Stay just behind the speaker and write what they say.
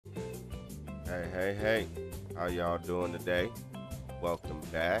Hey, how y'all doing today? Welcome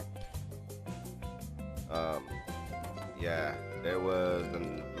back. Um, yeah, there was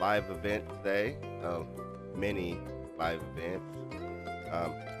a live event today, a mini live event.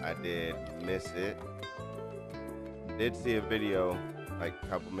 I did miss it. Did see a video like a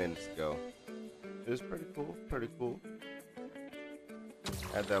couple minutes ago. It was pretty cool.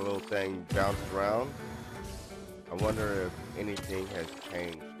 Had that little thing bounced around. I wonder if anything has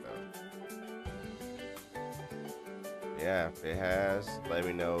changed though. Yeah, if it has, let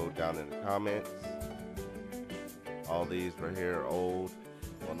me know down in the comments. All these right here are old.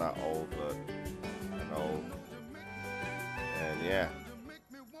 Well, not old, but old. And yeah,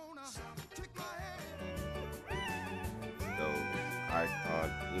 those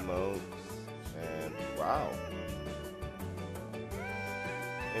icon emotes. And wow,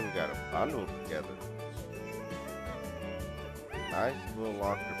 and we got a bundle together. Nice little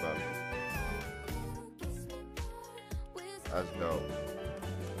locker bundle. Let's go.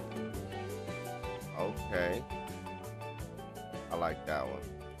 Okay. I like that one.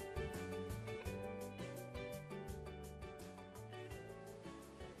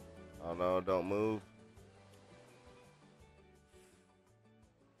 Oh no, don't move.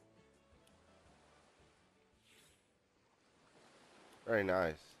 Very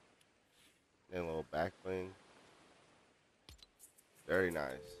nice. And a little back bling. Very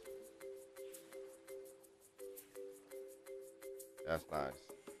nice. That's nice.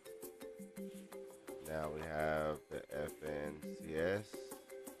 Now we have the FNCS.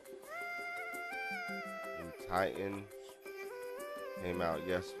 New Titan. Came out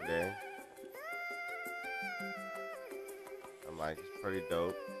yesterday. I'm like, it's pretty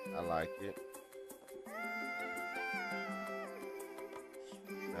dope. I like it.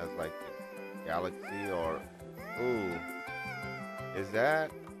 That's like the Galaxy or... Ooh. Is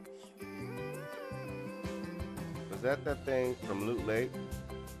that... Was that thing from Loot Lake?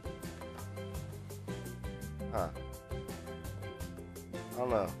 Huh. I don't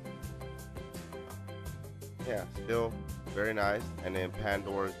know. Yeah, still very nice. And then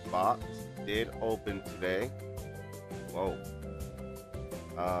Pandora's Box did open today. Whoa.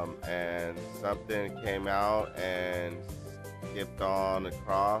 And something came out and skipped on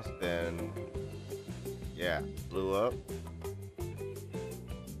across and yeah, blew up.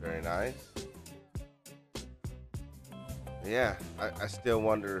 Very nice. Yeah, I still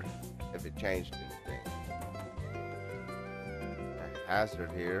wonder if it changed anything. A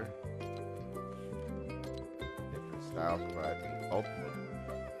hazard here. Different styles, but I think ultimate.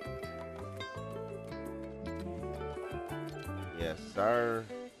 Yes, sir.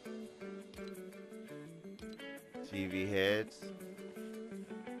 TV heads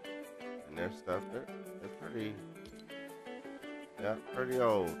and their stuff. They're pretty, yeah, pretty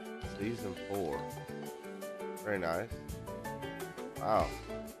old. Season 4. Very nice. Wow.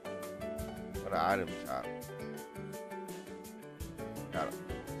 What an item shop. Got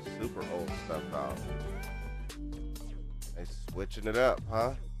super old stuff out. They switching it up,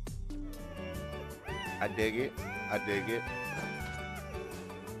 huh? I dig it. I dig it.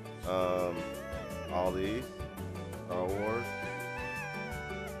 All these Star Wars.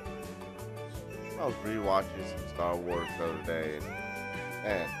 I was rewatching some Star Wars the other day, and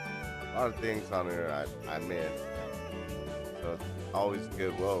man, a lot of things on there I missed. So it's always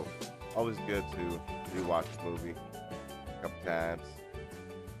good. Whoa, always good to rewatch a movie a couple times,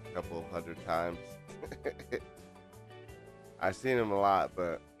 a couple hundred times. I've seen them a lot,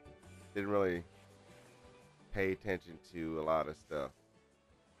 but didn't really pay attention to a lot of stuff.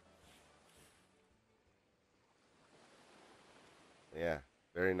 Yeah,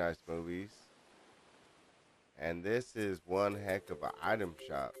 very nice movies. And this is one heck of an item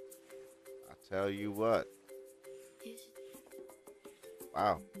shop. I'll tell you what.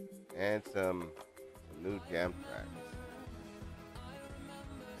 Wow. And some new jam tracks.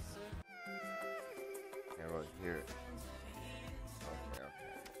 Can't really hear it. Okay.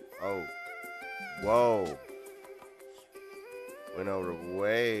 Oh. Whoa. Went over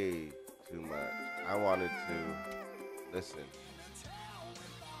way too much. I wanted to listen.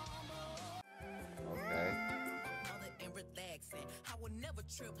 Okay.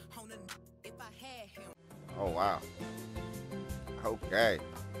 Oh wow. Okay.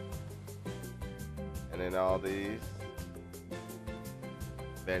 And then all these.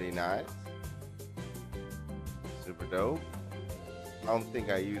 Very nice. Super dope. I don't think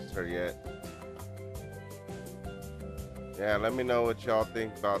I used her yet. Yeah, let me know what y'all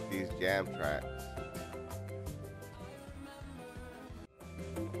think about these jam tracks.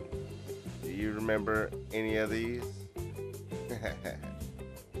 Do you remember any of these?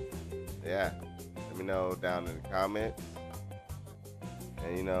 Yeah, let me know down in the comments.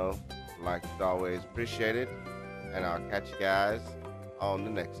 And like as always, appreciate it. And I'll catch you guys on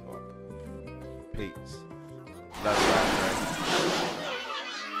the next one. Peace. Love you guys, man.